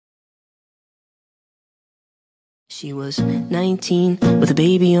She was 19, with a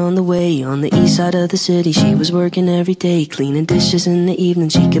baby on the way. On the east side of the city, she was working every day, cleaning dishes in the evening,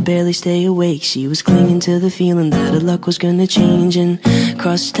 she could barely stay awake. She was clinging to the feeling that her luck was gonna change. And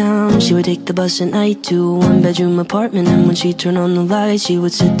across town, she would take the bus at night to a one-bedroom apartment. And when she'd turn on the lights, she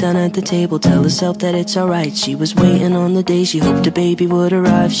would sit down at the table, tell herself that it's alright. She was waiting on the day she hoped a baby would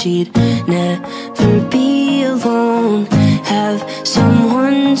arrive. She'd never be alone, have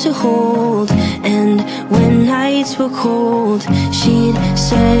someone to hold. And when nights were cold, she'd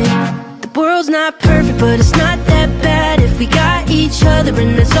say, the world's not perfect, but it's not that bad if we got each other,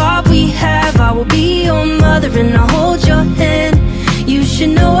 and that's all we have. I will be your mother and I'll hold your hand. You should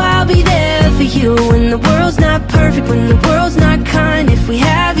know I'll be there for you when the world's not perfect, when the world's not kind. If we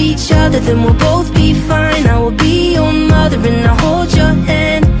have each other, then we'll both be fine. I will be your mother and I'll hold your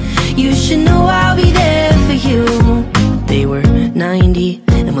hand. You should know I'll be there for you. They were 90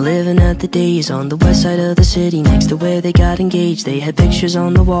 and we're living out the days on the west side of the city, next to where they got engaged. They had pictures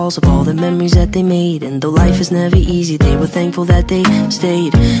on the walls of all the memories that they made. And though life is never easy, they were thankful that they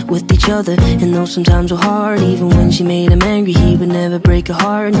stayed with each other. And though sometimes were hard, even when she made him angry, he would never break her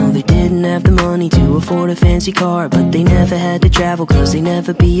heart. No, they didn't have the money to afford a fancy car, but they never had to travel, cause they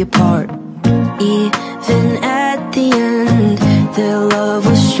never be apart. Even at the end, their love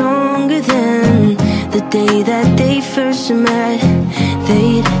was stronger than the day that they first met.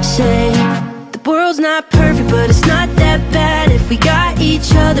 They'd say, the world's not perfect, but it's not that bad if we got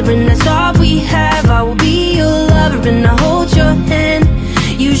each other, and that's all we have. I will be your lover and I'll hold your hand.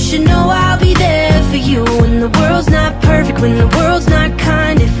 You should know I'll be there for you when the world's not perfect, when the world's not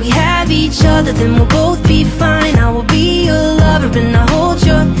kind. If we have each other, then we'll both be fine. I will be your lover and I'll hold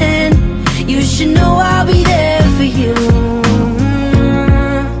your hand. You should know I'll be there for you.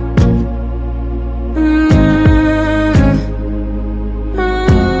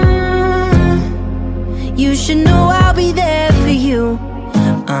 You should know I'll be there for you.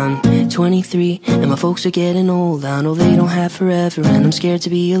 I'm 23 and my folks are getting old. I know they don't have forever and I'm scared to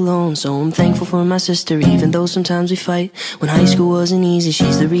be alone. So I'm thankful for my sister, even though sometimes we fight. When high school wasn't easy,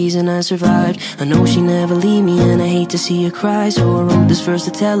 she's the reason I survived. I know she never leave me and I hate to see her cry. So I wrote this verse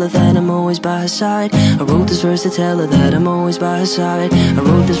to tell her that I'm always by her side. I wrote this verse to tell her that I'm always by her side. I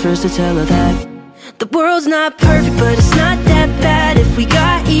wrote this verse to tell her that the world's not perfect, but it's not that bad if we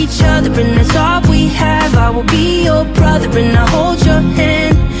got each other, and that's all we have. I will be your brother and I'll hold your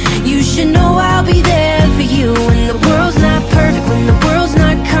hand. You should know I'll be there for you when the world's not perfect, when the world's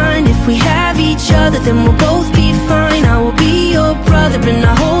not kind. If we have each other, then we'll both be fine. I will be your brother and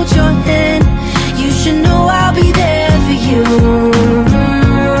I'll